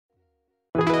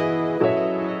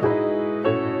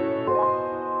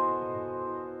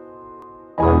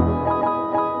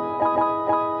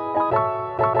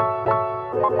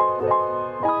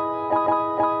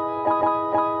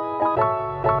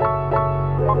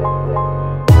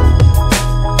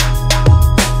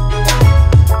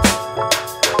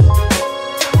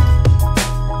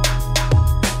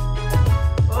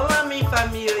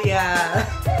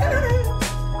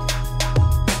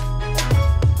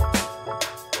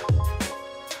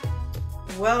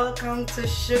Welcome to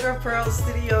Sugar Pearl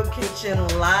Studio Kitchen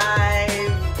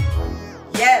Live.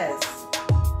 Yes,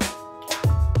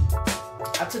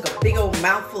 I took a big old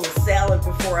mouthful of salad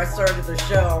before I started the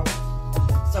show,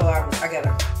 so I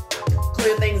gotta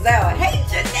clear things out. Hey,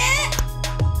 Jeanette!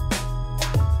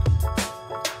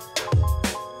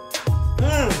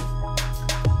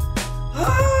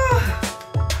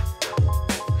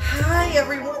 Hi,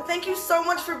 everyone. Thank you so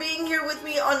much for being here with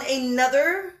me on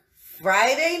another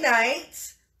Friday night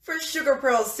for Sugar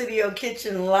Pearl Studio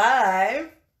Kitchen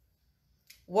Live.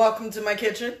 Welcome to my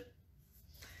kitchen.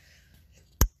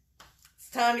 It's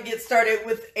time to get started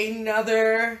with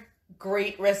another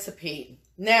great recipe.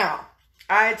 Now,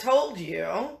 I told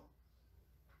you,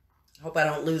 hope I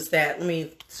don't lose that. Let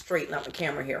me straighten up the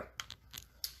camera here.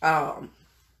 And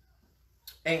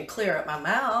clear up my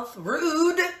mouth.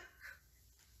 Rude.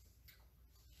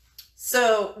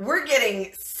 So we're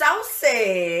getting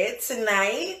Saucy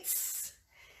tonight.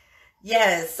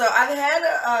 Yes, so I've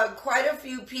had quite a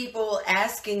few people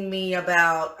asking me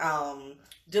about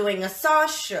doing a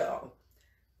sauce show,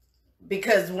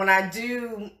 because when I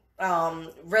do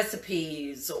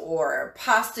recipes or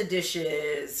pasta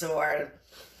dishes or,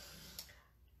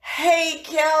 hey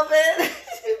Kelvin,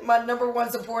 my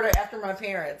 #1 supporter after my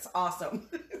parents, awesome.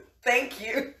 Thank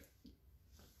you.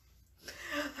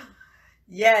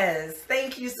 Yes,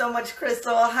 thank you so much,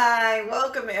 Crystal. Hi,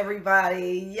 welcome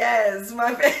everybody. Yes,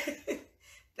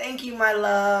 thank you, my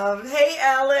love. Hey,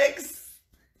 Alex.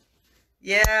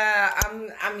 Yeah,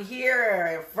 I'm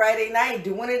here Friday night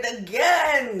doing it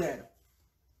again.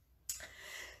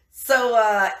 So,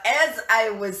 as I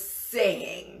was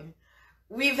saying,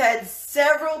 we've had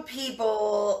several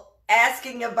people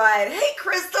asking about, hey,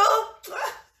 Crystal,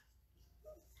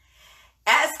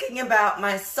 asking about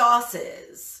my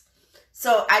sauces.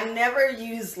 So I never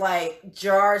use like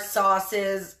jar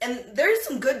sauces, and there's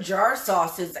some good jar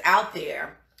sauces out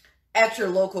there at your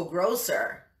local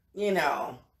grocer, you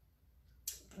know,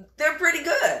 they're pretty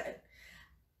good.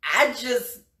 I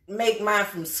just make mine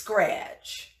from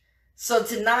scratch. So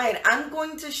tonight I'm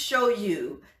going to show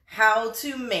you how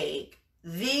to make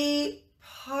the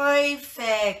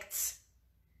perfect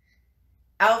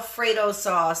Alfredo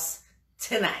sauce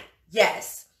tonight.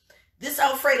 Yes, this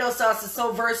Alfredo sauce is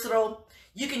so versatile.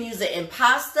 You can use it in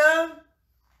pasta.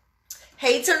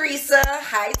 Hey, Teresa.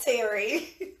 Hi,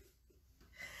 Terry.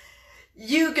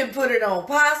 You can put it on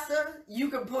pasta. You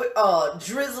can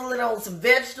drizzle it on some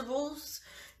vegetables.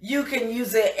 You can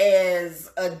use it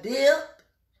as a dip.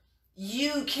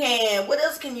 You can, what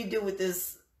else can you do with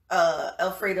this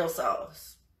Alfredo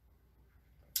sauce?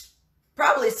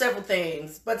 Probably several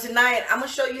things. But tonight, I'm going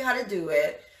to show you how to do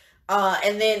it.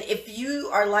 And then if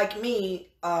you are like me,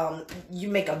 you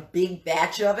make a big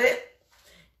batch of it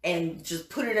and just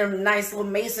put it in a nice little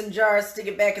mason jar, stick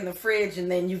it back in the fridge, and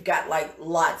then you've got like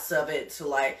lots of it to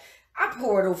like, I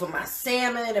pour it over my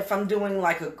salmon if I'm doing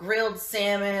like a grilled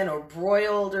salmon or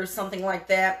broiled or something like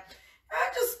that. I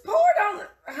just pour it on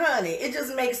honey. It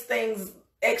just makes things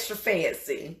extra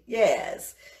fancy.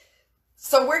 Yes.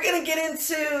 So we're going to get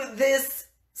into this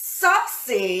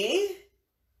saucy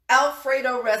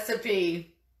Alfredo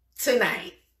recipe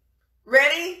tonight.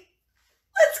 Ready?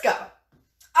 Let's go.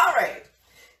 All right.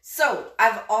 So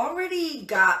I've already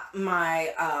got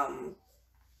my, I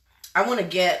want to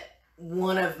get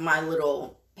one of my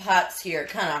little pots here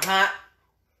kind of hot.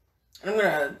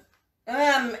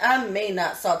 I may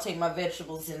not saute my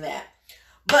vegetables in that,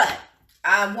 but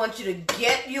I want you to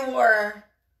get your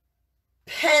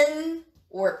pen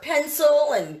or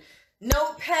pencil and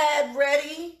notepad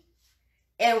ready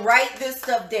and write this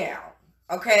stuff down,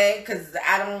 okay? Because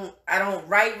I don't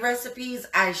write recipes.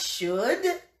 I should,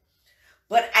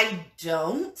 but I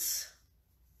don't.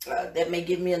 That may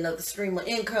give me another stream of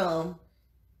income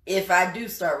if I do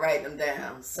start writing them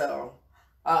down. So,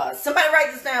 somebody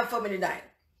write this down for me tonight.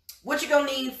 What you gonna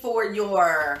need for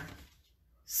your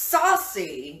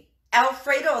saucy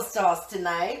Alfredo sauce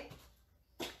tonight?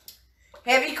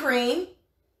 Heavy cream,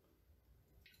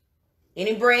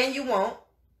 any brand you want.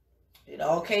 It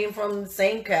all came from the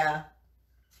same cow.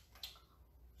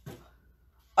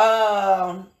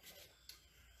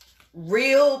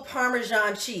 Real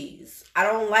Parmesan cheese. I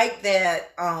don't like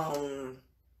that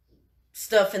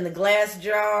stuff in the glass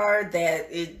jar that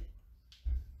it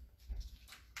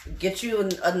gets you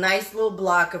a nice little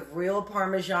block of real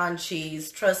Parmesan cheese.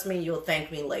 Trust me, you'll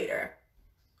thank me later.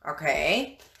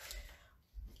 Okay.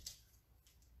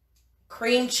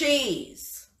 Cream cheese.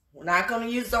 We're not going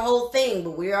to use the whole thing,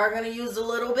 but we are going to use a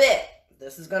little bit.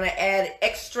 This is going to add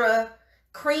extra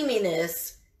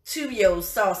creaminess to your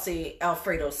saucy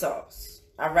Alfredo sauce.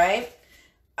 All right.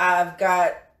 I've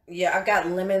got Yeah, I got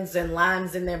lemons and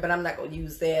limes in there, but I'm not gonna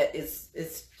use that.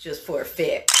 It's just for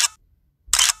effect.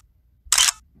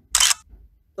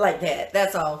 Like that.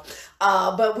 That's all.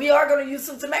 But we are gonna use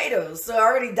some tomatoes. So I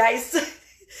already diced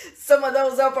some of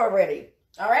those up already.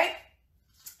 All right.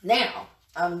 Now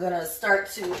I'm gonna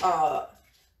start to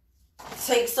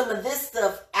take some of this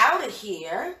stuff out of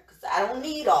here because I don't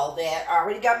need all that. I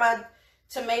already got my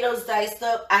tomatoes diced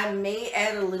up. I may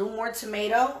add a little more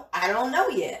tomato. I don't know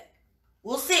yet.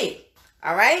 We'll see.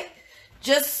 All right.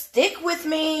 Just stick with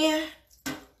me.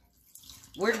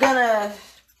 We're gonna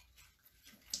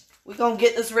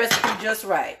get this recipe just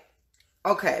right.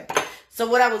 Okay. So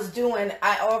what I was doing,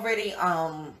 I already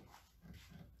I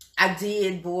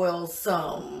did boil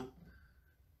some,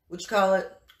 what you call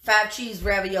it? 5 cheese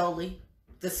ravioli,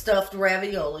 the stuffed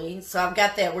ravioli. So I've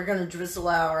got that. We're gonna drizzle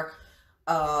our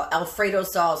Alfredo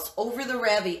sauce over the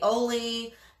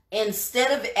ravioli.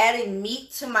 Instead of adding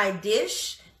meat to my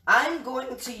dish, I'm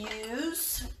going to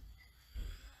use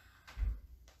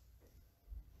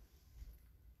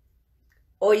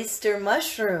oyster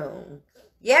mushroom.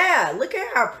 Yeah, look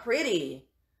at how pretty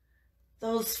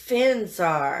those fins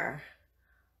are.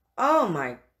 Oh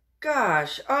my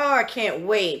gosh. Oh, I can't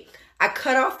wait. I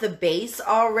cut off the base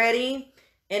already,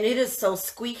 and it is so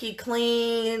squeaky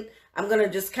clean. I'm going to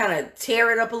just kind of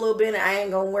tear it up a little bit. I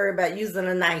ain't going to worry about using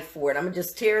a knife for it. I'm going to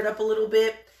just tear it up a little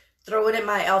bit, throw it in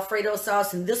my Alfredo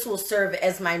sauce, and this will serve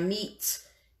as my meat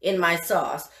in my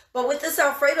sauce. But with this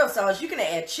Alfredo sauce, you can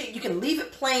add chicken. You can leave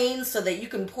it plain so that you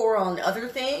can pour on other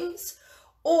things,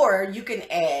 or you can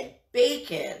add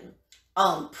bacon,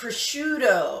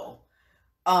 prosciutto,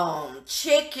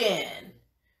 chicken,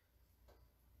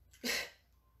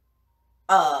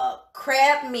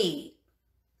 crab meat,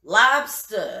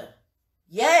 lobster.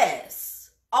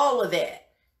 Yes, all of that.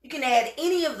 You can add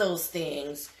any of those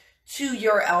things to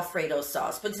your Alfredo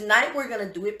sauce. But tonight we're going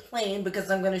to do it plain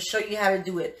because I'm going to show you how to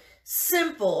do it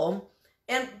simple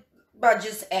and by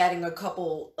just adding a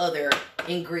couple other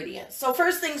ingredients. So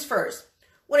first things first,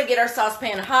 want to get our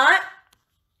saucepan hot.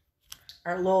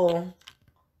 I'm going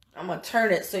to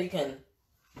turn it so you can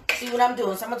see what I'm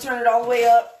doing. So I'm going to turn it all the way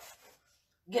up,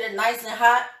 get it nice and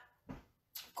hot.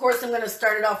 Of course, I'm going to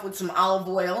start it off with some olive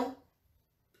oil.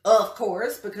 Of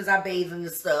course, because I bathe in the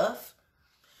stuff.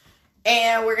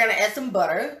 And we're going to add some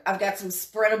butter. I've got some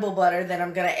spreadable butter that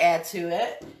I'm going to add to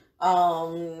it. I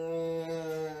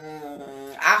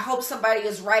hope somebody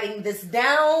is writing this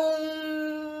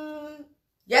down.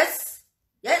 Yes?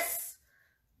 Yes?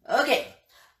 Okay.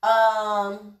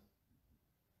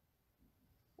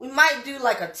 We might do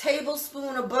like a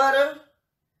tablespoon of butter.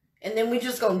 And then we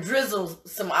just going to drizzle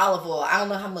some olive oil. I don't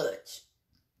know how much.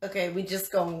 Okay, we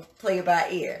just gonna play it by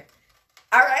ear.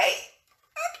 All right?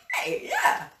 Okay,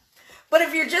 yeah. But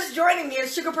if you're just joining me,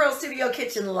 it's Sugar Pearl Studio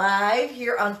Kitchen Live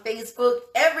here on Facebook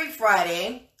every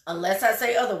Friday, unless I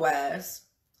say otherwise,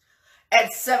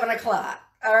 at 7 o'clock.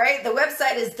 All right? The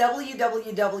website is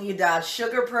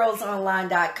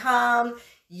www.sugarpearlsonline.com.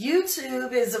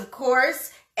 YouTube is, of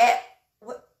course, at...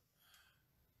 What?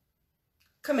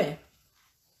 Come in.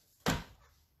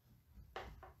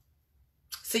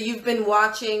 So you've been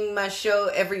watching my show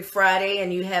every Friday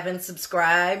and you haven't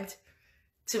subscribed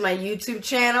to my YouTube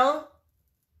channel?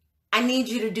 I need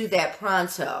you to do that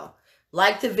pronto.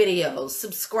 Like the videos,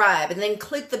 subscribe, and then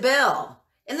click the bell.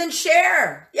 And then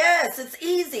share. Yes, it's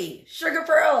easy. Sugar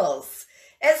Pearls.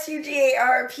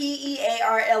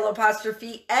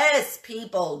 SUGARPEARL''S.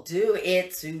 People, do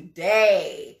it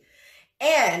today.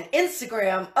 And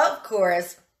Instagram, of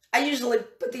course. I usually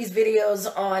put these videos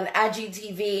on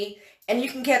IGTV. And you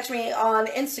can catch me on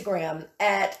Instagram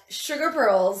at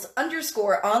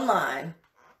sugarpearls_online.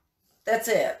 That's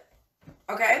it.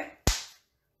 Okay?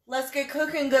 Let's get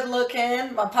cooking, good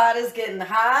looking. My pot is getting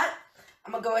hot.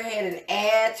 I'm going to go ahead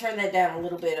and turn that down a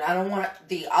little bit. I don't want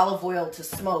the olive oil to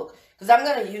smoke because I'm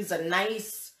going to use a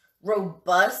nice,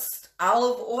 robust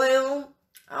olive oil.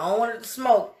 I don't want it to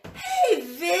smoke. Hey,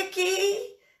 Vicky.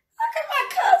 Look at my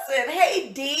cousin.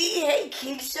 Hey, Dee. Hey,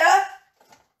 Keisha.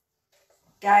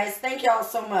 Guys, thank y'all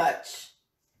so much.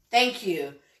 Thank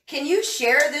you. Can you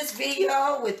share this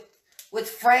video with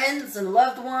friends and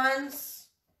loved ones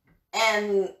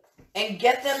and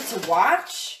get them to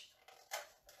watch?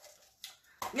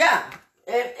 Yeah.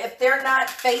 If they're not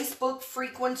Facebook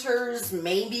frequenters,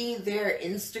 maybe they're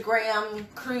Instagram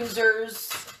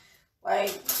cruisers.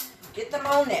 Like, get them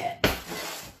on that.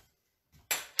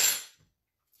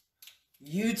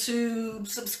 YouTube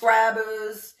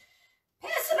subscribers.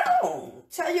 Pass it on.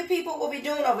 Tell your people what we're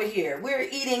doing over here. We're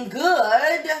eating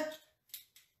good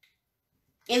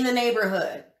in the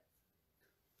neighborhood.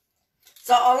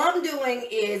 So all I'm doing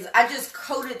is I just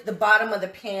coated the bottom of the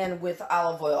pan with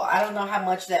olive oil. I don't know how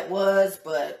much that was,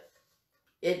 but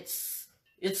it's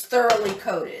thoroughly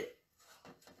coated.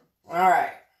 All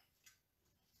right.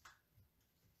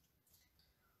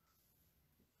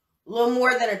 A little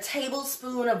more than a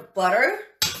tablespoon of butter.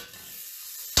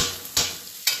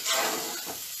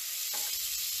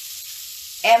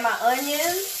 Add my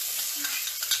onions.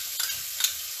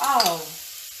 Oh,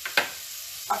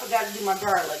 I forgot to do my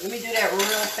garlic. Let me do that real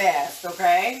fast,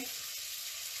 okay?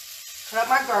 Cut up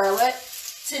my garlic.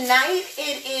 Tonight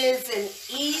it is an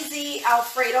easy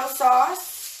Alfredo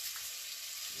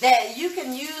sauce that you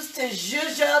can use to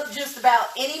zhuzh up just about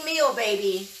any meal,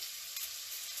 baby.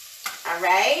 All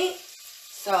right?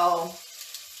 So,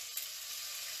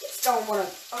 just don't want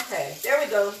to, okay, there we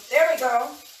go. There we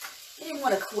go. You didn't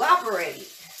want to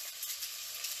cooperate.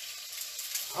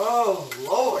 Oh,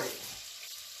 Lord.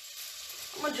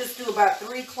 I'm going to just do about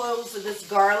 3 cloves of this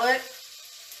garlic.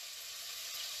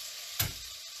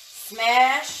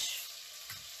 Smash,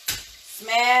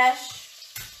 smash,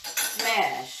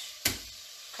 smash.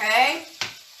 Okay?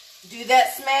 Do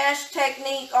that smash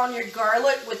technique on your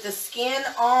garlic with the skin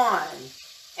on.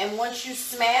 And once you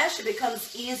smash, it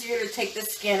becomes easier to take the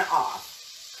skin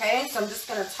off. Okay? So I'm just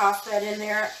going to toss that in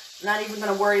there. I'm not even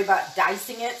going to worry about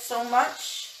dicing it so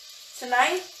much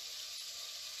tonight.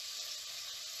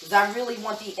 Because I really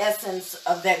want the essence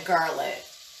of that garlic.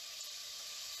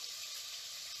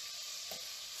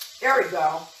 There we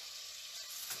go.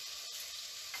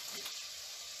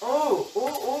 Ooh,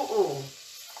 ooh, ooh, ooh.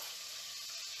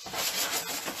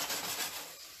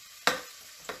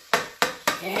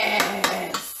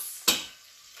 Yes.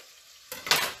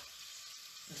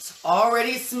 It's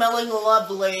already smelling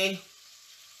lovely.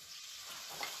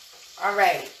 All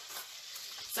right.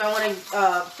 So I want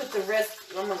to put the rest,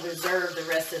 I'm going to reserve the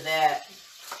rest of that.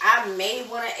 I may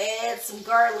want to add some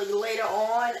garlic later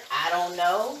on. I don't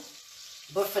know.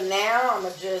 But for now, I'm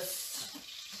going to just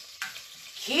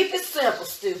keep it simple,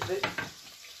 stupid.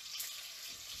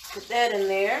 Put that in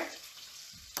there.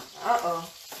 Uh-oh.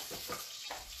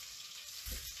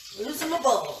 Losing my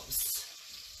bulbs.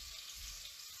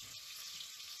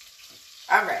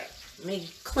 All right. Let me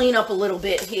clean up a little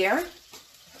bit here.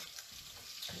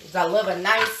 I love a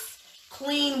nice,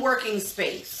 clean working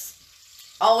space.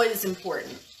 Always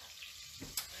important.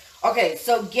 Okay,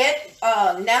 so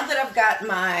now that I've got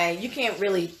my, you can't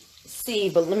really see,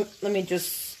 but let me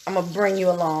just, I'm going to bring you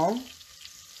along.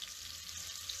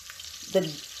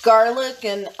 The garlic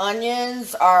and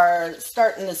onions are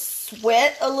starting to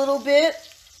sweat a little bit.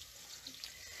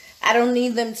 I don't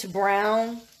need them to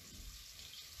brown.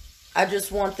 I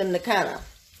just want them to kind of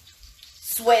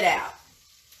sweat out.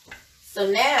 So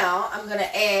now I'm going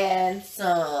to add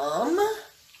some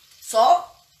salt.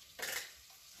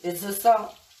 Is this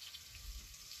salt?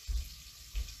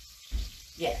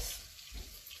 Yes.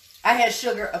 I had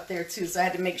sugar up there too, so I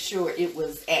had to make sure it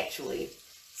was actually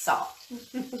salt.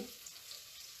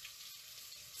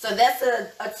 So that's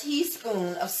a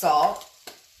teaspoon of salt.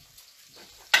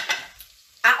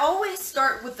 I always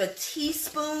start with a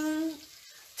teaspoon.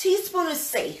 Teaspoon is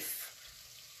safe.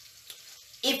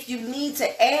 If you need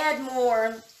to add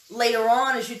more later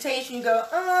on as you taste and you go,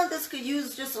 oh, this could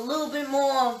use just a little bit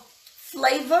more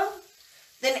flavor,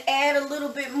 then add a little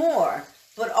bit more.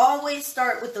 But always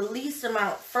start with the least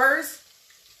amount first.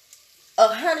 A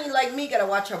honey like me got to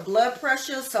watch her blood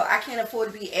pressure, so I can't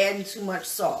afford to be adding too much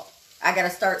salt. I got to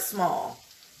start small.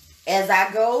 As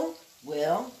I go,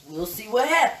 well, we'll see what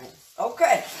happens.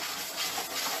 Okay.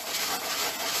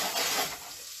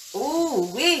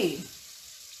 Ooh, wee.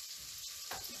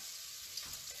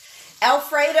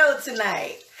 Alfredo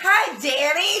tonight. Hi,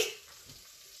 Danny.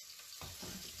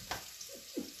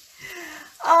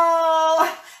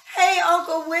 Oh, hey,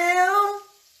 Uncle Will.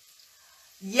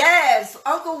 Yes,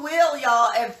 Uncle Will,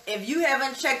 y'all. If you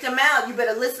haven't checked him out, you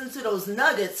better listen to those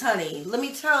nuggets, honey. Let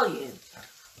me tell you.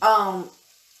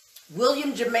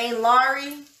 William Jermaine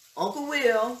Laurie, Uncle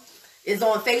Will, is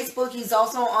on Facebook. He's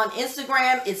also on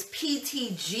Instagram. It's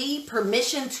PTG,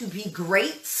 Permission to Be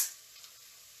Great.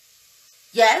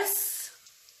 Yes.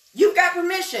 You've got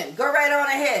permission. Go right on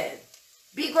ahead.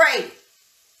 Be great.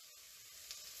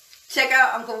 Check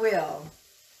out Uncle Will.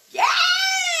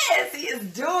 Yes, he is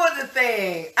doing the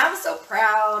thing. I'm so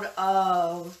proud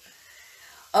of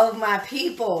my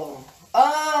people.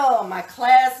 Oh, my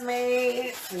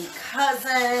classmates and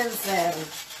cousins, and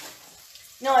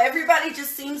everybody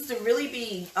just seems to really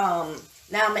be. Now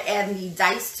I'm adding the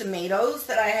diced tomatoes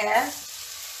that I have.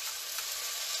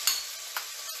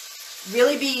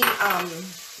 Really be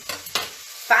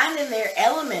finding their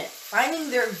element, finding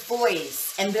their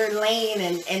voice and their lane,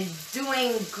 and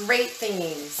doing great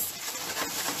things.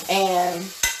 And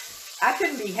I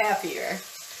couldn't be happier.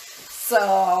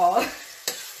 So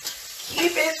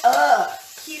keep it up.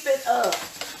 Keep it up.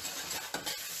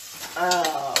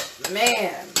 Oh,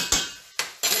 man.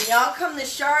 When y'all come to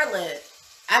Charlotte,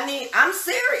 I mean, I'm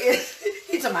serious.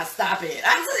 He told me, stop it.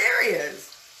 I'm serious.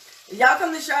 Y'all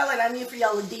come to Charlotte, I need for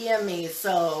y'all to DM me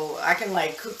so I can,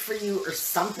 like, cook for you or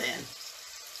something.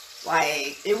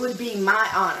 Like, it would be my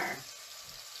honor.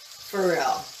 For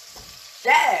real.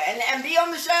 Yeah, and be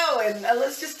on the show, and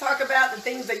let's just talk about the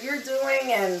things that you're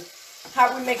doing and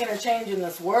how we're making a change in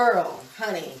this world,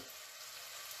 honey.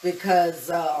 Because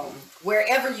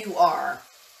wherever you are,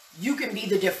 you can be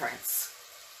the difference.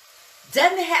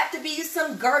 Doesn't have to be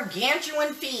some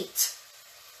gargantuan feat.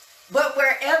 But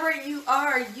wherever you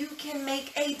are, you can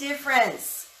make a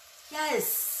difference.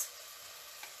 Yes.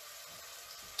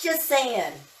 Just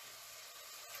saying.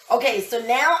 Okay, so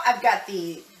now I've got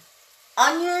the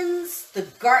onions, the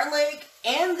garlic,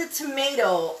 and the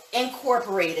tomato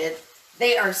incorporated.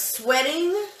 They are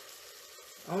sweating.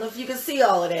 I don't know if you can see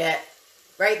all of that.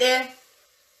 Right there?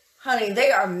 Honey,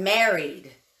 they are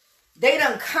married. They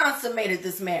done consummated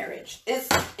this marriage.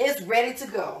 It's ready to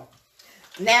go.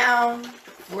 Now,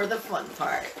 for the fun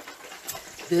part.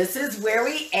 This is where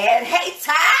we add, hey,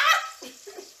 Ty!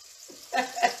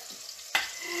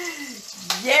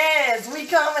 Yes, we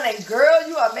coming, and girl,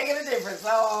 you are making a difference.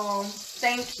 Oh,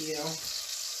 thank you.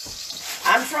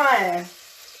 I'm trying.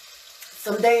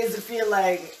 Some days it feel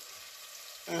like,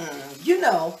 you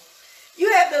know, you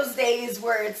have those days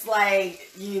where it's like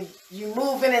you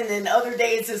moving, and then other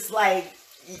days it's like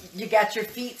you got your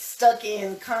feet stuck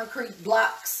in concrete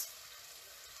blocks.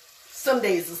 Some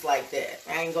days it's like that.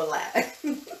 I ain't gonna lie.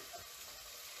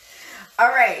 All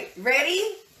right,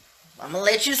 ready? I'm gonna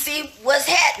let you see what's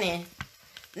happening.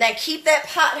 Now keep that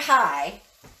pot high.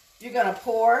 You're gonna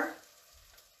pour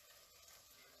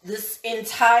this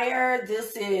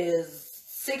is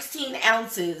 16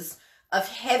 ounces of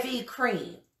heavy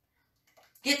cream.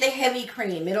 Get the heavy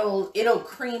cream. It'll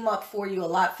cream up for you a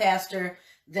lot faster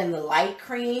than the light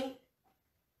cream.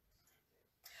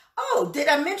 Oh, did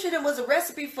I mention it was a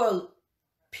recipe for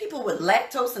people with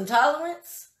lactose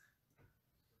intolerance?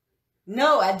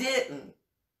 No, I didn't.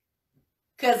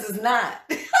 Because it's not.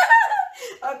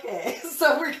 Okay,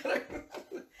 so we're gonna...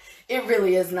 It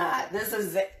really is not. This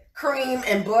is cream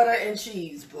and butter and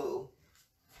cheese, boo.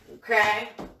 Okay?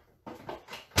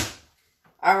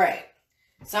 All right.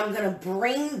 So I'm going to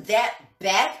bring that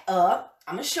back up.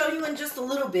 I'm going to show you in just a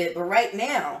little bit, but right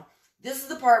now, this is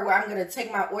the part where I'm going to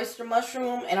take my oyster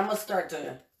mushroom and I'm going to start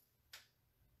to...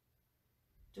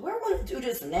 Do I want to do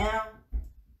this now?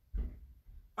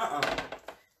 I'm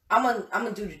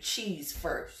gonna do the cheese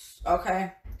first,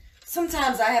 okay?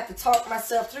 Sometimes I have to talk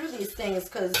myself through these things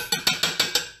because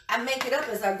I make it up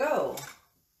as I go.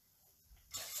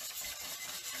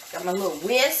 Got my little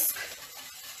whisk.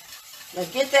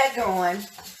 Let's get that going.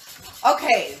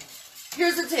 Okay,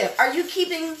 here's a tip. Are you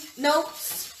keeping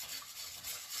notes?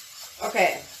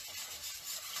 Okay.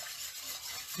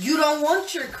 You don't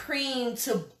want your cream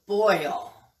to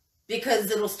boil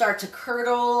because it'll start to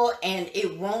curdle and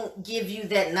it won't give you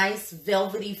that nice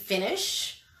velvety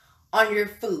finish on your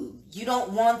food. You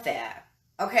don't want that.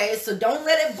 Okay, so don't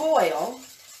let it boil.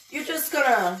 You're just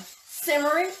gonna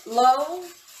simmer it low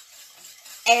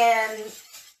and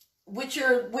with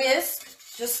your whisk,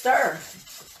 just stir.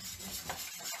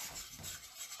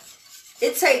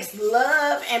 It takes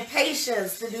love and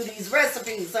patience to do these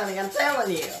recipes, honey, I'm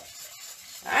telling you.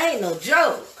 I ain't no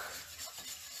joke.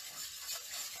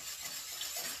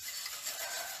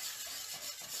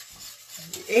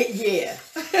 Yeah.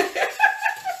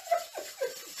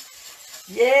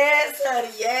 Yes, honey,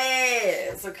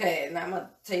 yes. Okay, now I'm going to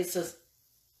taste this.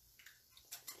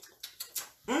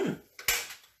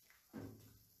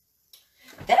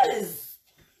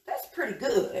 That's pretty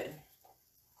good.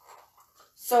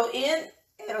 So add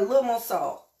a little more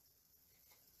salt.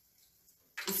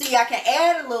 See, I can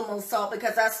add a little more salt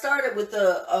because I started with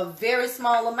a very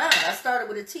small amount. I started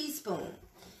with a teaspoon.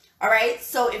 All right,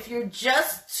 so if you're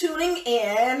just tuning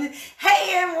in,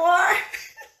 hey, Anwar.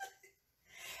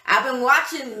 I've been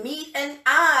watching Meet and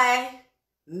I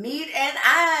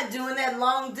doing that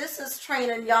long distance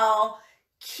training, y'all.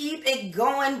 Keep it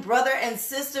going, brother and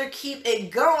sister. Keep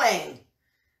it going.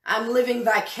 I'm living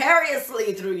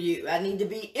vicariously through you. I need to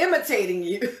be imitating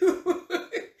you.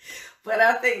 But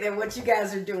I think that what you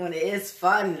guys are doing is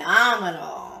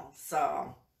phenomenal.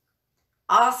 So,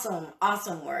 awesome,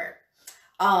 awesome work.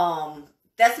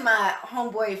 That's my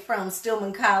homeboy from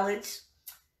Stillman College.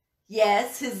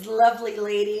 Yes, his lovely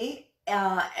lady,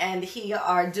 and he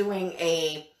are doing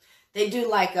they do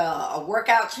like a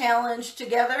workout challenge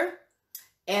together,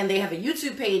 and they have a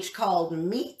YouTube page called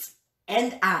Meet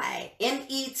and I,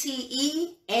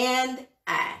 Mete and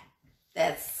I.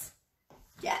 That's,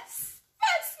 yes,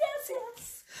 yes, yes,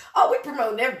 yes. Oh, we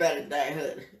promoting everybody today,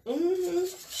 hood.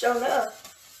 Showing up.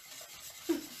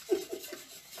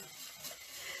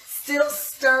 Still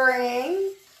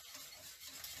stirring.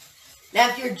 Now,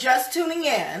 if you're just tuning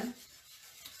in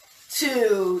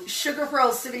to Sugar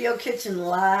Pearl Studio Kitchen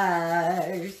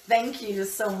Live, thank you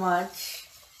so much.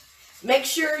 Make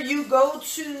sure you go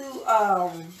to,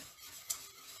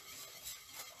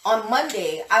 on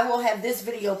Monday, I will have this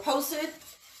video posted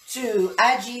to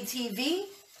IGTV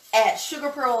at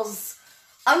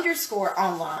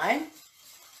sugarpearls_online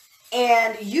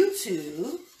and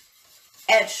YouTube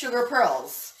at Sugar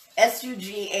Pearls,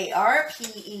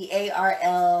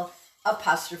 SUGARPEARL''S.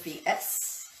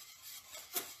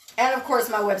 And of course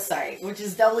my website, which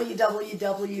is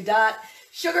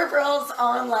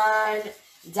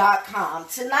www.sugarpearlsonline.com.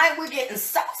 Tonight we're getting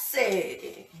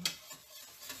saucy.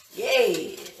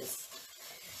 Yes.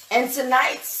 And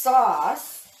tonight's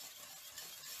sauce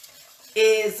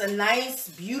is a nice,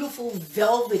 beautiful,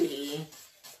 velvety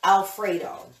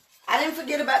Alfredo. I didn't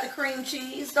forget about the cream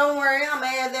cheese. Don't worry, I'm gonna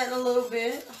add that in a little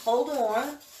bit. Hold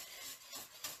on.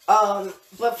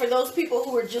 But for those people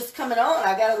who are just coming on,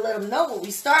 I gotta let them know what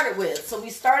we started with. So we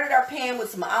started our pan with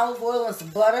some olive oil and some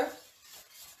butter.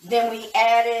 Then we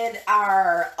added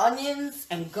our onions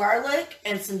and garlic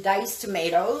and some diced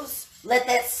tomatoes. Let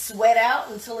that sweat out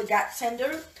until it got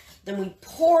tender. Then we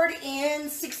poured in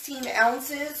 16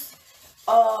 ounces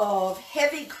of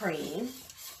heavy cream.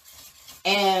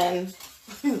 And,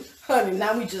 honey,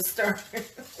 now we just stir.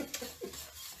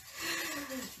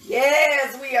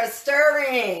 Yes, we are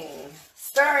stirring.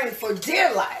 Stirring for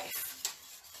dear life.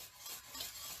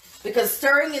 Because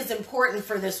stirring is important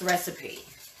for this recipe.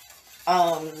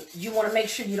 You want to make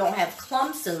sure you don't have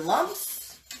clumps and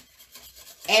lumps.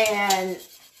 And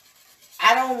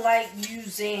I don't like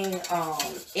using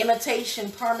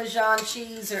imitation Parmesan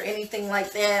cheese or anything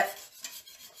like that.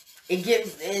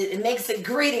 It makes it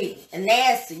gritty and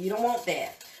nasty. You don't want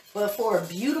that. But for a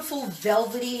beautiful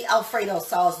velvety Alfredo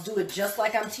sauce, do it just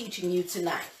like I'm teaching you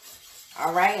tonight.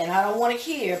 All right? And I don't want to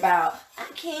hear about, I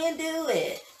can't do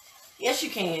it. Yes, you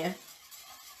can.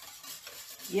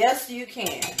 Yes, you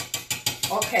can.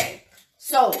 Okay.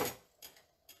 So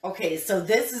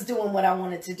this is doing what I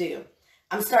wanted to do.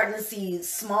 I'm starting to see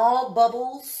small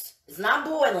bubbles. It's not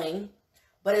boiling,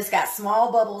 but it's got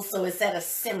small bubbles, so it's at a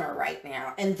simmer right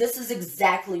now. And this is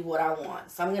exactly what I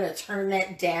want. So I'm going to turn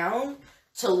that down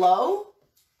to low.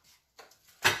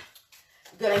 I'm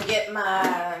going to get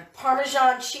my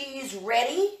Parmesan cheese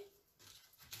ready.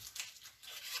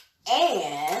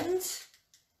 And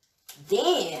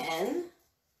then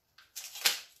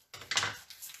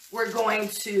we're going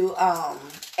to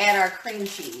add our cream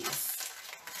cheese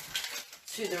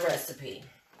to the recipe.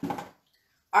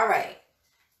 All right.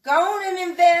 Go on and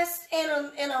invest in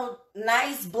a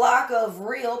nice block of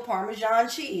real Parmesan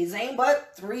cheese. Ain't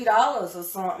but $3 or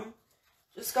something.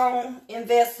 Just go on,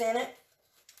 invest in it.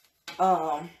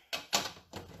 I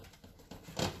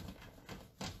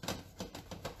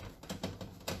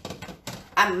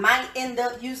might end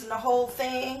up using the whole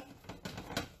thing,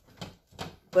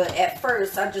 but at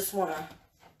first I just want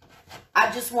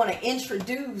to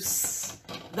introduce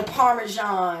the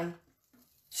Parmesan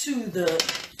to the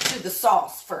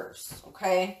sauce first,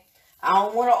 okay? I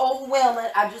don't want to overwhelm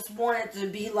it. I just want it to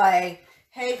be like,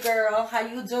 hey girl, how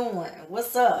you doing?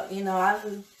 What's up? You know,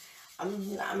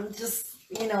 I'm just,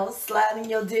 you know, sliding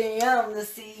your DM to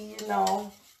see, you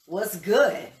know, what's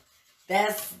good.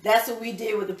 That's what we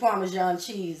did with the Parmesan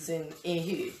cheese in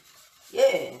here.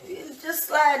 Yeah, it's just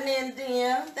sliding in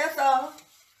DM. That's all.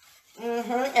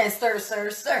 And stir,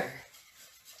 stir, stir.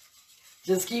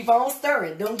 Just keep on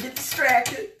stirring. Don't get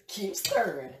distracted. Keep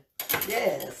stirring.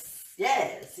 Yes,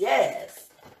 yes, yes.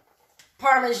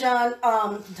 Parmesan,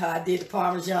 I did the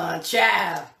Parmesan,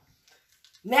 child.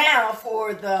 Now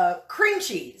for the cream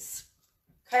cheese.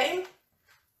 Okay?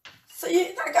 So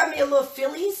I got me a little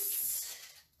Phillies.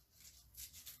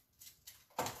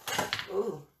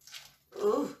 Ooh,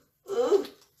 ooh, ooh,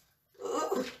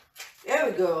 ooh. There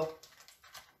we go.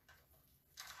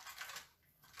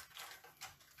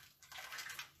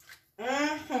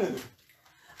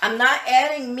 I'm not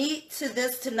adding meat to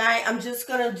this tonight. I'm just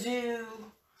gonna do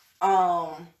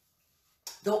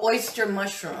the oyster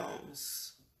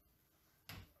mushrooms.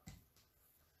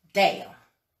 Damn.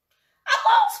 I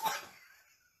lost one.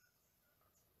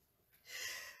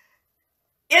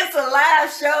 It's a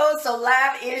live show, so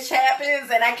live-ish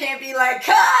happens, and I can't be like,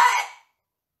 cut!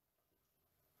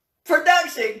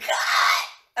 Production,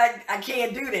 cut! I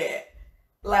can't do that.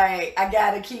 Like, I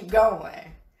gotta keep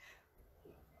going.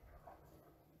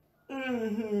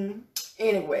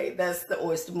 Anyway, that's the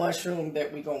oyster mushroom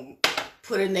that we're gonna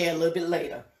put in there a little bit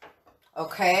later.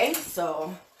 Okay,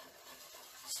 so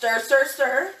stir, stir,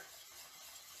 stir.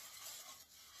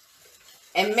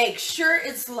 And make sure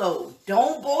it's low.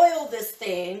 Don't boil this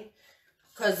thing,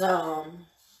 because,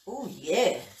 oh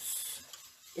yes,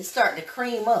 it's starting to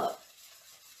cream up.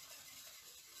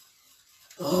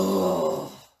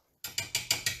 Oh,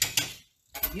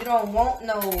 you don't want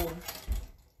no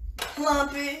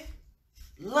lumpy.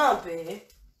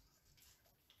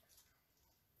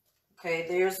 Okay,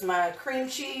 there's my cream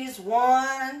cheese.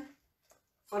 One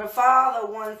for the Father,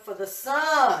 one for the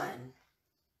Son,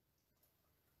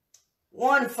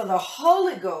 one for the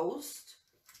Holy Ghost,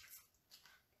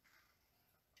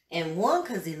 and one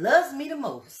because he loves me the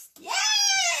most.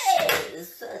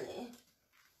 Yes, honey.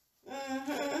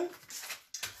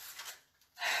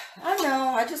 I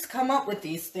know, I just come up with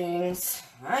these things.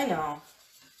 I know.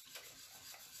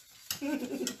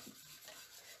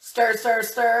 Stir, stir,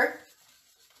 stir.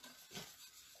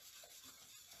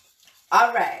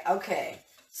 All right, okay.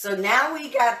 So now we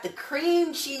got the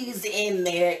cream cheese in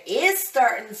there. It's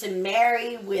starting to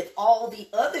marry with all the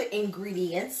other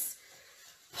ingredients,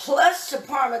 plus the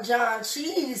Parmesan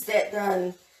cheese that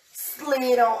done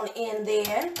slid on in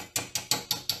there.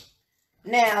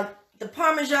 Now, the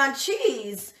Parmesan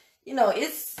cheese, you know,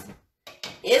 it's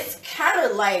kind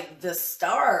of like the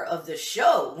star of the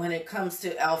show when it comes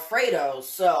to Alfredo.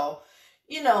 So,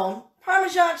 you know,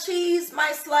 Parmesan cheese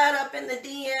might slide up in the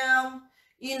DM,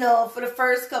 you know, for the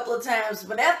first couple of times.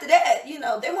 But after that, you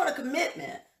know, they want a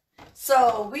commitment.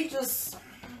 So we just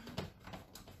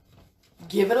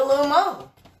give it a little more.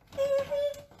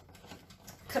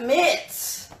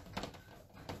 Commit.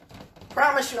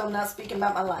 Promise you I'm not speaking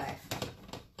about my life.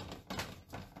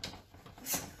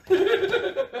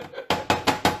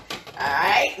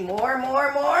 Alright, more.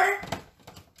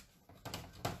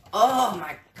 Oh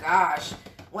my gosh.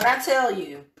 When I tell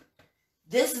you,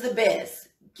 this is the best.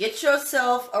 Get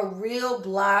yourself a real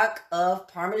block of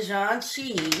Parmesan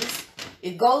cheese.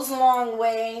 It goes a long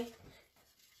way.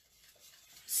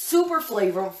 Super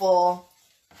flavorful.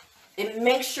 It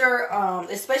makes sure,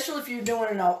 especially if you're doing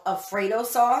an Alfredo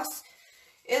sauce,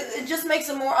 it just makes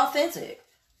it more authentic.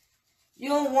 You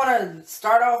don't want to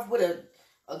start off with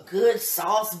a good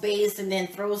sauce base and then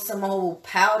throw some old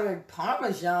powdered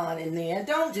Parmesan in there.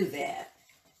 Don't do that.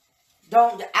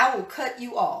 I will cut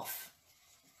you off.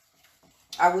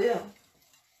 I will.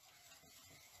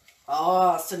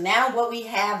 Oh, so now what we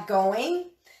have going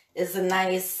is a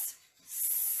nice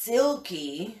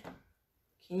silky.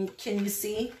 Can you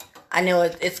see? I know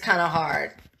it's kind of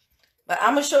hard, but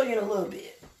I'm going to show you in a little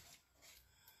bit.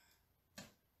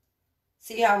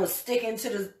 See how it's sticking to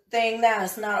the thing now?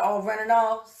 It's not all running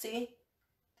off. See?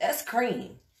 That's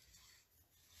cream.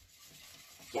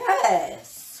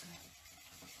 Yes.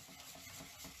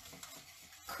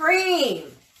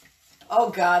 Cream. Oh,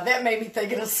 God. That made me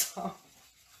think of the song.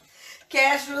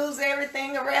 Cash rules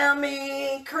everything around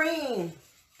me. Cream.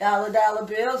 Dollar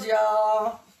bills,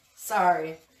 y'all.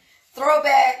 Sorry.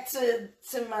 Throwback to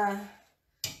my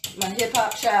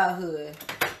hip-hop childhood.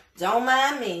 Don't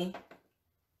mind me.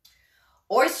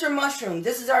 Oyster mushroom.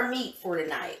 This is our meat for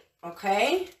tonight.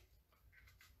 Okay?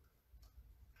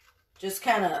 Just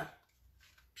kind of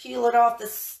peel it off the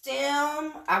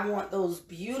stem. I want those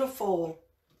beautiful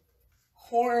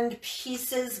horned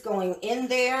pieces going in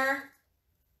there.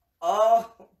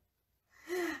 Oh,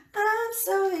 I'm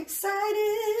so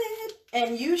excited.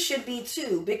 And you should be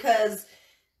too, because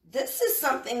this is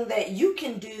something that you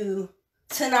can do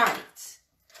tonight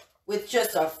with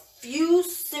just a few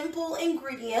simple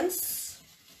ingredients.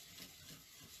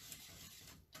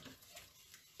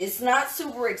 It's not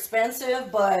super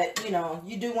expensive, but, you know,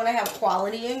 you do want to have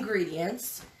quality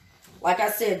ingredients. Like I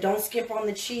said, don't skimp on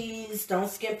the cheese. Don't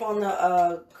skimp on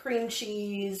the cream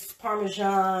cheese,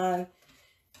 Parmesan.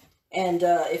 And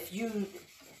if you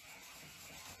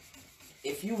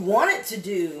wanted to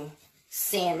do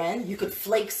salmon, you could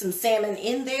flake some salmon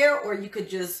in there, or you could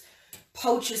just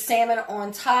poach your salmon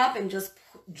on top and just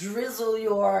drizzle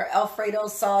your Alfredo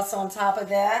sauce on top of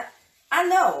that. I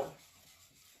know.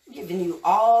 Giving you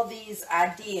all these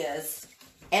ideas,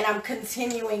 and I'm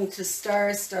continuing to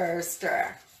stir.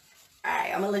 All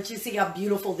right, I'm gonna let you see how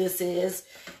beautiful this is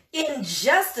in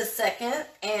just a second.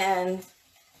 And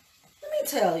let me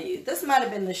tell you, this might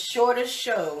have been the shortest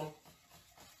show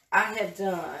I have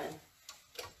done.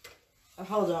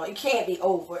 Hold on. It can't be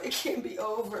over. It can't be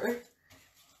over.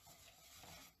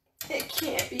 It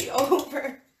can't be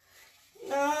over.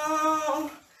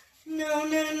 No. No,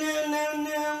 no, no, no,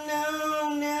 no,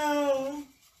 no, no.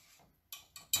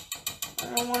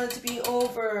 I don't want it to be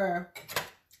over.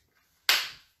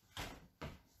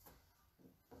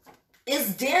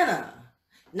 It's dinner.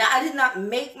 Now, I did not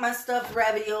make my stuffed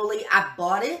ravioli. I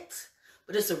bought it,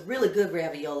 but it's a really good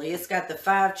ravioli. It's got the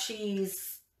 5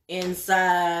 cheese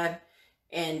inside,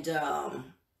 and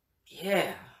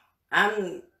yeah,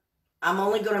 I'm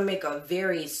only gonna make a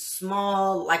very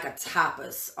small, like a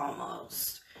tapas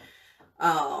almost,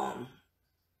 and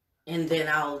then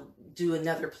I'll do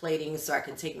another plating so I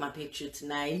can take my picture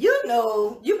tonight. You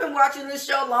know, you've been watching this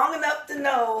show long enough to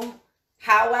know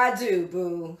how I do,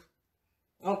 boo.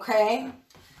 Okay.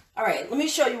 All right, let me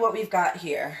show you what we've got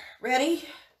here. Ready?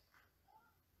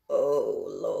 Oh,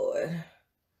 Lord.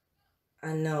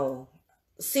 I know.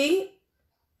 See?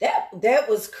 That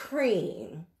was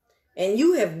cream. And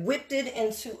you have whipped it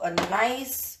into a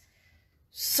nice,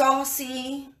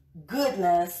 saucy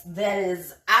goodness that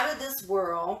is out of this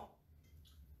world,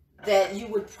 that you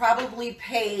would probably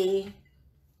pay,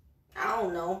 I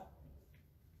don't know,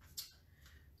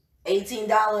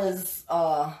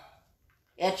 $18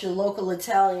 at your local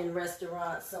Italian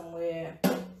restaurant somewhere.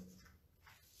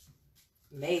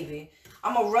 Maybe.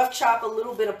 I'm going to rough chop a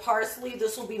little bit of parsley.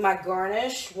 This will be my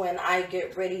garnish when I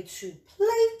get ready to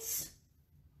plate.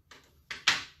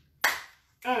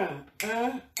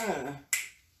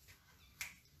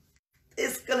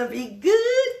 It's going to be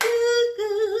good,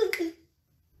 good, good.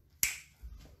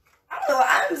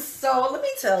 I'm so, let me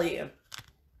tell you.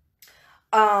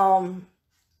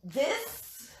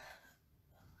 This,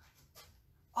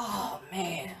 oh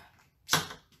man.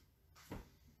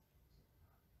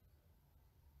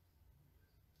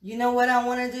 You know what I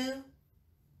want to do?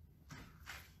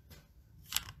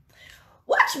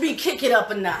 Watch me kick it up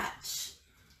a notch.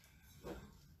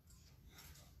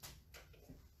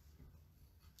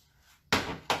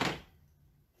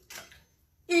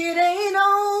 It ain't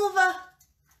over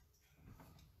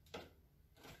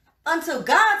until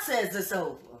God says it's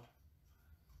over.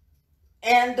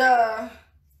 And I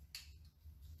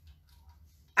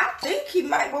think he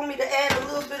might want me to add a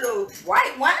little bit of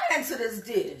white wine to this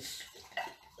dish.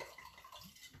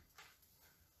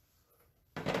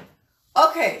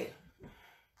 Okay.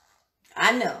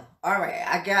 I know. All right.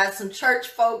 I got some church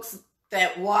folks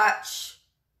that watch,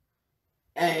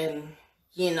 and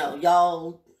you know,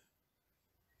 y'all,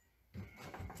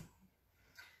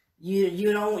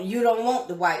 you don't want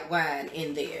the white wine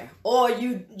in there, or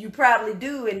you probably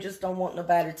do and just don't want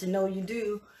nobody to know you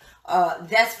do.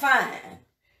 That's fine.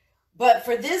 But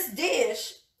for this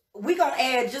dish, we're going to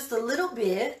add just a little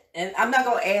bit, and I'm not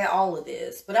going to add all of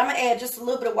this, but I'm going to add just a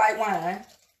little bit of white wine.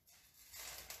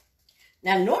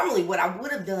 Now, normally what I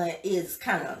would have done is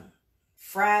kind of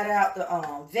fried out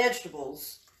the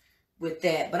vegetables with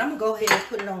that, but I'm going to go ahead and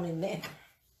put it on in there.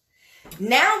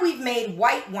 Now we've made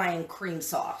white wine cream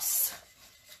sauce.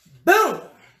 Boom!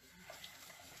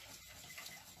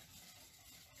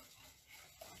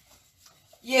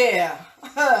 Yeah.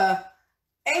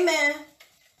 Amen.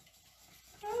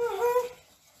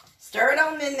 Stir it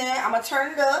on in there. I'm going to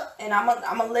turn it up, and I'm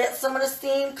gonna let some of the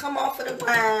steam come off of the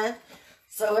wine.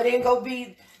 So it ain't gonna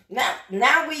be,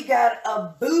 now we got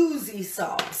a boozy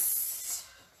sauce.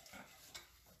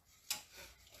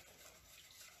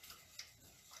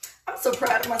 I'm so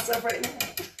proud of myself right now.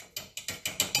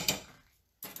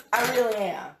 I really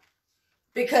am.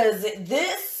 Because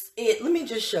let me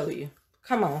just show you.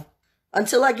 Come on.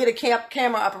 Until I get a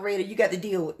camera operator, you got to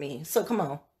deal with me. So come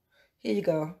on. Here you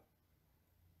go.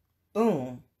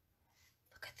 Boom.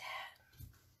 Look at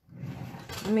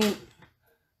that.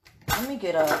 Let me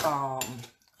get a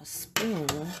spoon.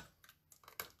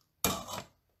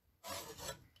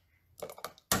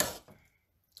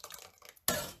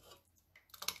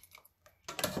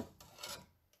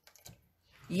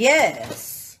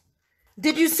 Yes.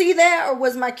 Did you see that, or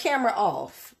was my camera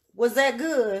off? Was that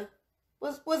good?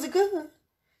 Was it good?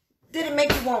 Did it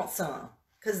make you want some?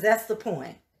 Because that's the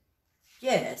point.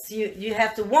 Yes, you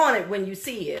have to want it when you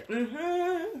see it.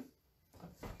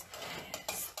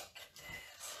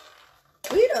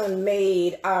 We done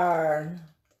made our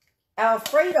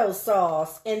Alfredo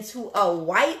sauce into a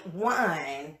white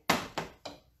wine.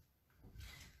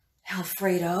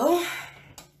 Alfredo.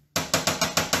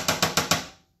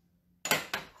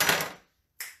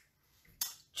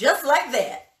 Just like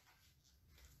that.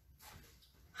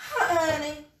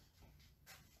 Honey.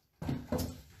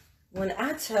 When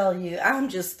I tell you, I'm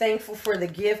just thankful for the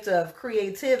gift of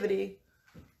creativity.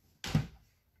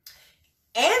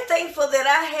 And thankful that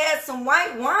I had some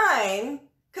white wine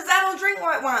because I don't drink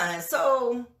white wine.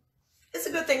 So it's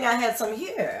a good thing I had some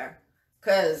here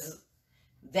because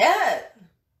that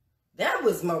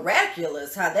was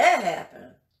miraculous how that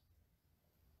happened.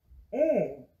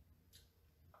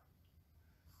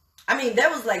 I mean,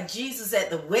 that was like Jesus at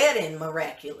the wedding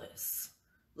miraculous.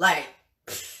 Like,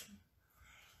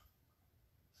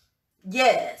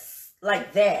 yes,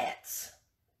 like that.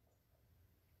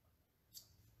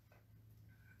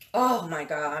 Oh my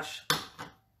gosh.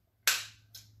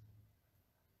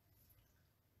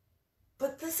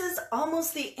 But this is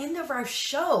almost the end of our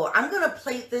show. I'm going to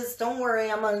plate this. Don't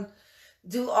worry. I'm going to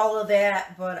do all of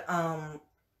that. But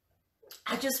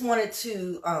I just wanted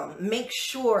to make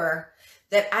sure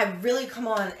that I really come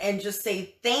on and just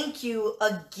say thank you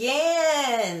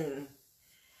again.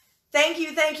 Thank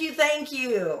you, thank you, thank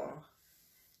you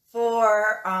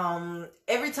for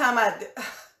every time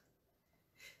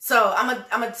So I'm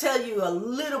gonna tell you a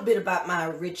little bit about my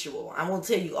ritual. I won't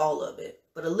tell you all of it,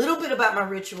 but a little bit about my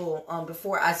ritual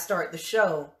before I start the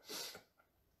show.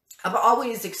 I'm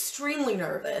always extremely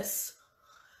nervous,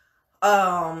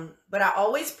 but I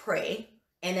always pray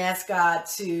and ask God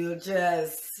to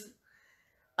just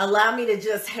allow me to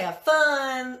just have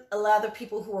fun, allow the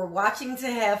people who are watching to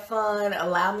have fun,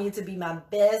 allow me to be my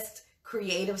best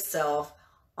creative self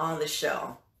on the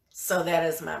show. So that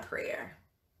is my prayer.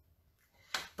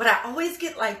 But I always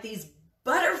get like these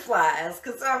butterflies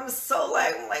because I'm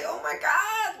like, oh my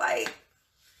God, like,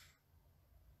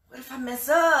 what if I mess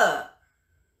up?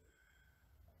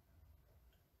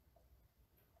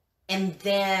 And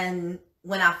then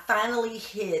when I finally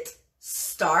hit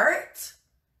start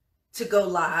to go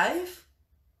live,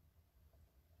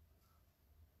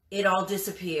 it all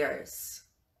disappears.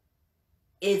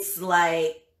 It's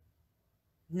like,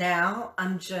 now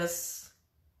I'm just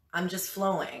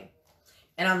flowing.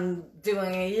 And I'm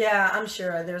doing it. Yeah, I'm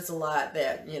sure there's a lot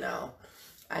that,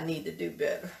 I need to do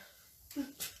better.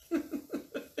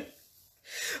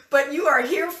 But you are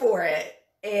here for it.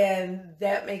 And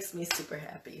that makes me super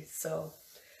happy. So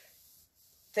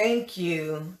thank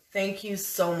you. Thank you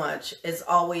so much, as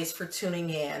always, for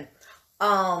tuning in.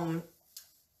 I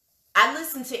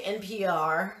listen to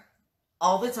NPR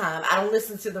all the time. I don't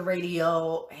listen to the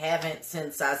radio. Haven't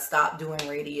since I stopped doing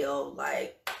radio.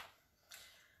 Like,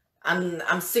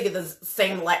 I'm sick of the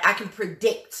same, like, I can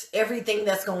predict everything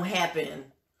that's going to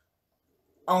happen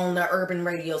on the urban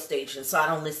radio station, so I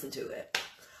don't listen to it.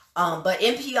 But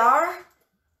NPR,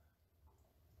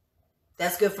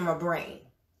 that's good for my brain.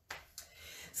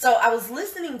 So I was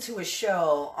listening to a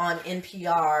show on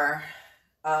NPR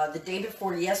the day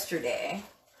before yesterday.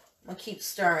 I'm going to keep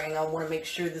stirring. I want to make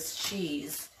sure this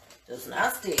cheese does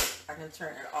not stick. I can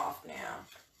turn it off now.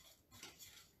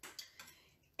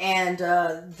 And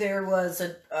there was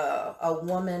a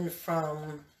woman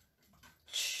from,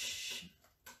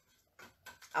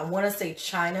 I want to say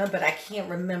China, but I can't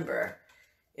remember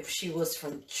if she was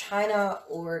from China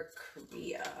or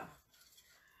Korea.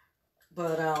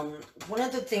 But one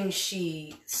of the things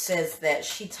she says that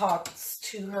she talks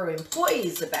to her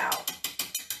employees about,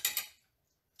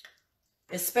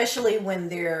 especially when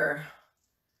they're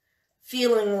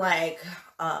feeling like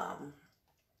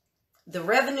the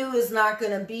revenue is not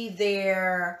going to be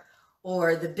there,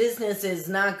 or the business is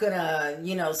not going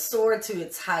to, soar to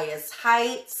its highest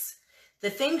heights. The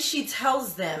thing she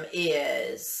tells them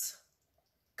is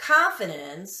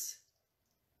confidence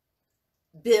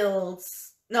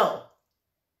builds,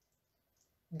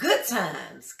 good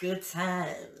times builds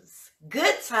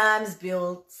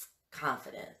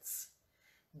confidence.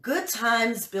 Good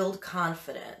times build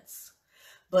confidence,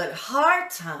 but hard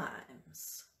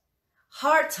times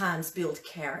build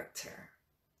character.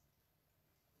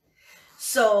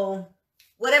 So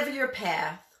whatever your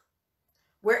path,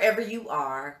 wherever you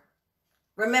are,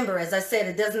 remember, as I said,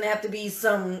 it doesn't have to be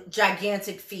some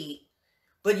gigantic feat,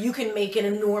 but you can make an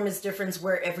enormous difference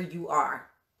wherever you are.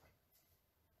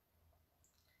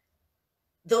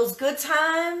 Those good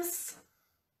times,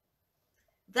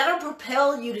 that'll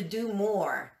propel you to do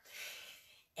more.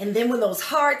 And then when those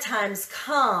hard times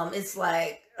come, it's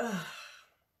like, ugh,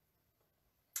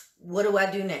 what do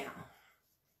I do now?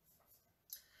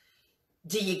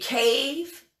 Do you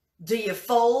cave? Do you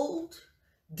fold?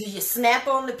 Do you snap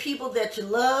on the people that you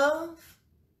love?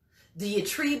 Do you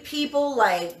treat people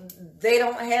like they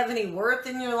don't have any worth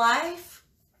in your life?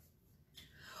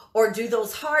 Or do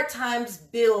those hard times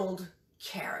build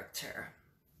character?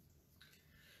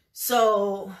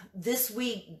 So this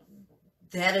week,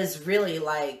 that has really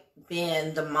like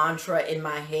been the mantra in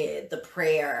my head, the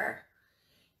prayer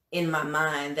in my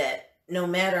mind, that no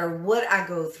matter what I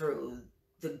go through,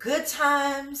 the good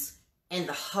times in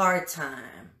the hard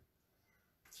time.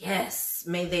 Yes,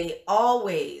 may they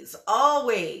always,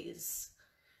 always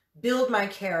build my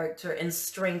character and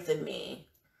strengthen me.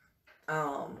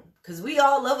 Because we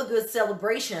all love a good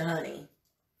celebration, honey.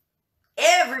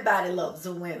 Everybody loves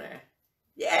a winner.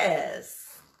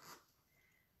 Yes.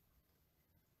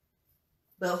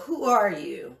 But who are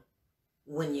you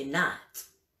when you're not?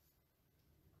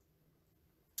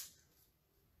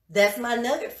 That's my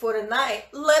nugget for tonight.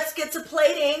 Let's get to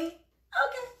plating.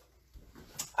 Okay.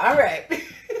 All right.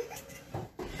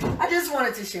 I just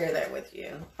wanted to share that with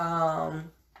you.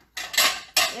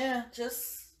 Yeah,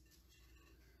 just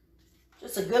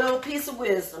a good old piece of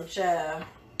wisdom, child.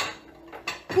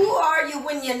 Who are you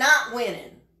when you're not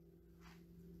winning?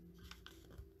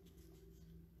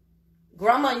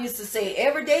 Grandma used to say,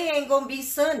 every day ain't gonna be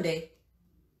Sunday.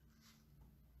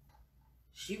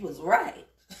 She was right.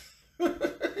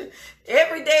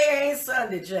 Every day ain't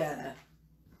Sunday, child.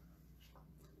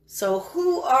 So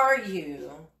who are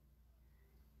you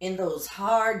in those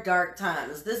hard, dark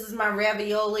times? This is my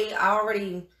ravioli. I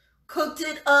already cooked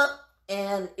it up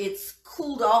and it's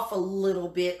cooled off a little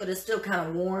bit, but it's still kind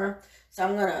of warm. So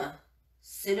I'm gonna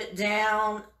sit it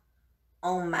down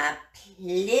on my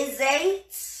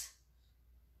plate.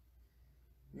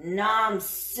 Now I'm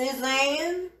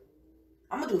sizzling.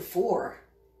 I'm gonna do 4.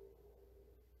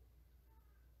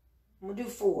 I'm gonna do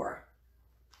 4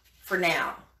 for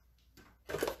now.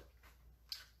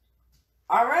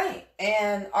 All right,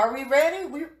 and are we ready?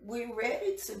 We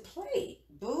ready to play,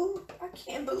 boo? I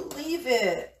can't believe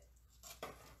it.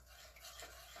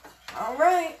 All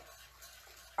right,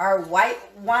 our white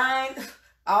wine,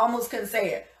 I almost couldn't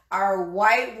say it. Our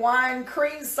white wine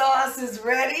cream sauce is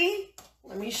ready.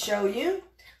 Let me show you.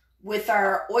 With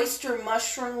our oyster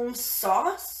mushroom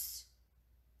sauce.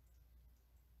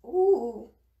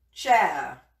 Ooh,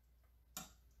 child.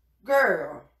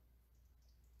 Girl.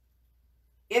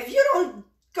 If you don't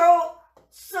go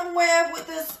somewhere with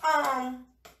this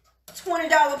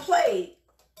 $20 plate,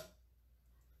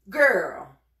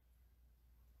 girl.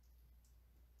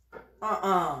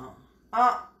 I'm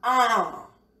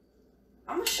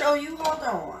gonna show you. Hold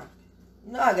on.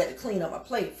 You know I got to clean up my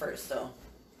plate first, though.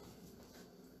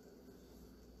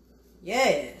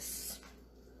 Yes.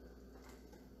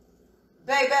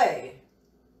 Baby.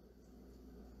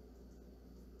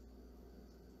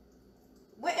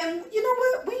 And you know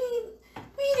what? We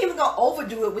ain't even gonna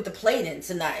overdo it with the plating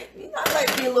tonight. You know, I like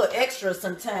to be a little extra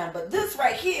sometime, but this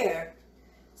right here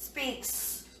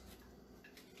speaks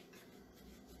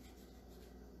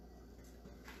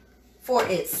for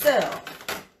itself.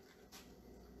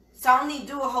 So I don't need to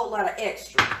do a whole lot of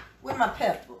extra. With my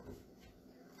pepper.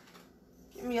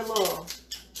 Give me a little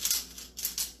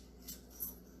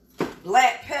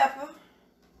black pepper.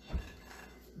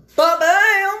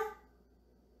 Ba-bam!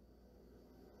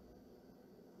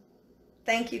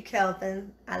 Thank you,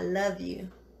 Kelvin. I love you.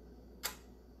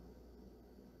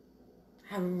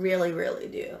 I really, really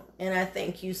do. And I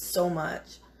thank you so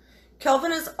much.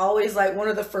 Kelvin is always like one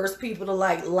of the first people to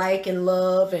like and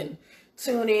love and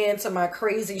tune in to my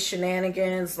crazy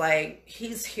shenanigans. Like,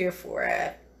 he's here for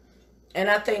it. And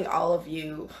I thank all of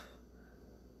you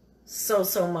so,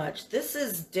 so much. This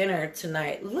is dinner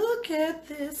tonight. Look at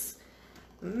this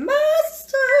masterpiece.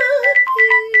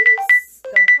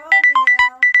 Don't call me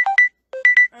now.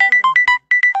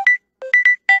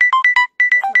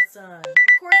 That's my son.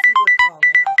 Of course he would call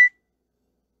now.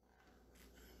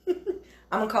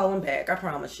 I'm going to call him back. I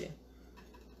promise you.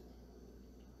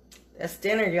 That's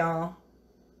dinner, y'all.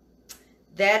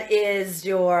 That is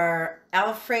your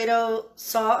Alfredo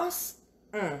sauce.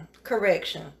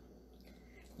 Correction.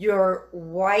 Your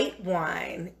white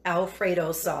wine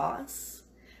Alfredo sauce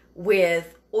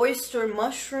with oyster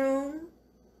mushroom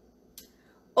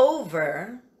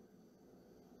over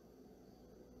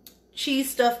cheese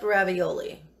stuffed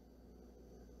ravioli.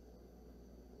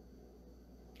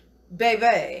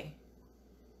 Baby.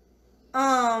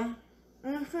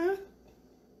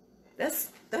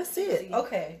 That's it.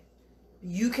 Okay.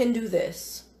 You can do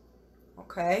this.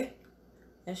 Okay.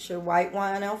 That's your white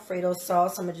wine Alfredo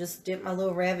sauce. I'm going to just dip my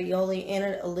little ravioli in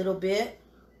it a little bit.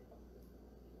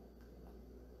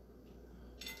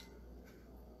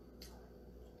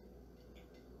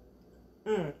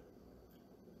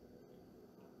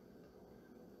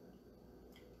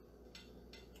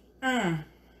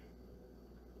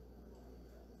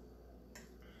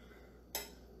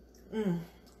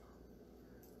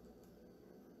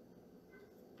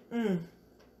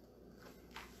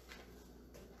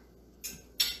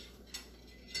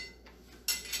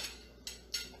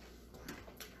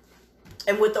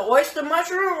 And with the oyster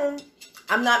mushroom,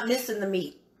 I'm not missing the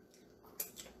meat.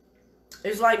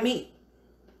 It's like meat.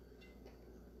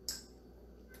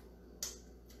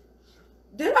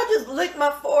 Did I just lick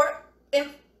my fork?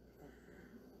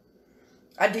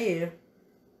 I did.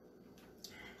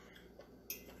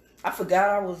 I forgot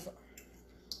I was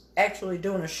actually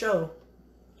doing a show.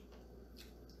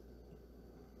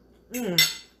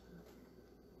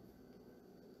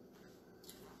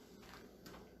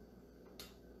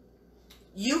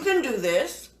 You can do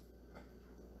this.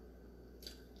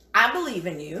 I believe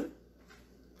in you.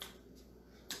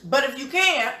 But if you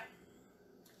can't,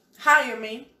 hire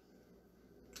me.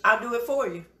 I'll do it for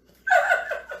you.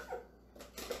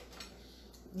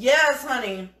 Yes,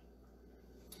 honey.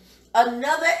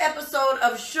 Another episode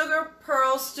of Sugar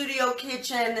Pearl Studio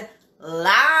Kitchen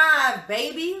live,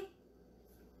 baby.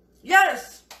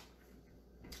 Yes.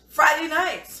 Friday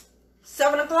nights,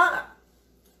 7 o'clock.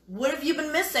 What have you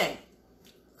been missing?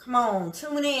 Come on,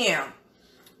 tune in.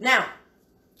 Now,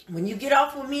 when you get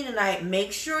off with me tonight,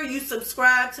 make sure you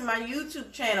subscribe to my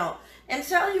YouTube channel and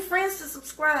tell your friends to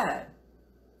subscribe.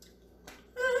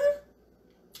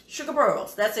 Sugar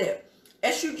Pearls, that's it.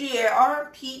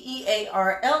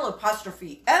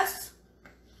 SUGARPEARL''S.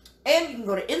 And you can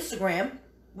go to Instagram,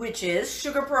 which is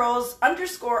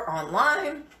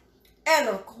sugarpearls_online. And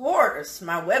of course,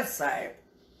 my website,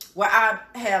 where I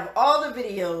have all the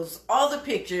videos, all the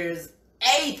pictures,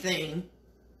 everything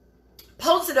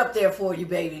posted up there for you,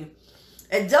 baby.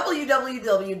 At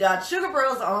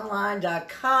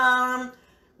www.sugarpearlsonline.com.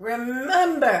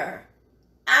 Remember,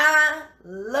 I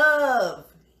love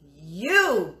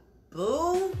you,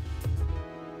 boo.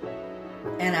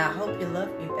 And I hope you love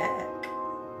me back.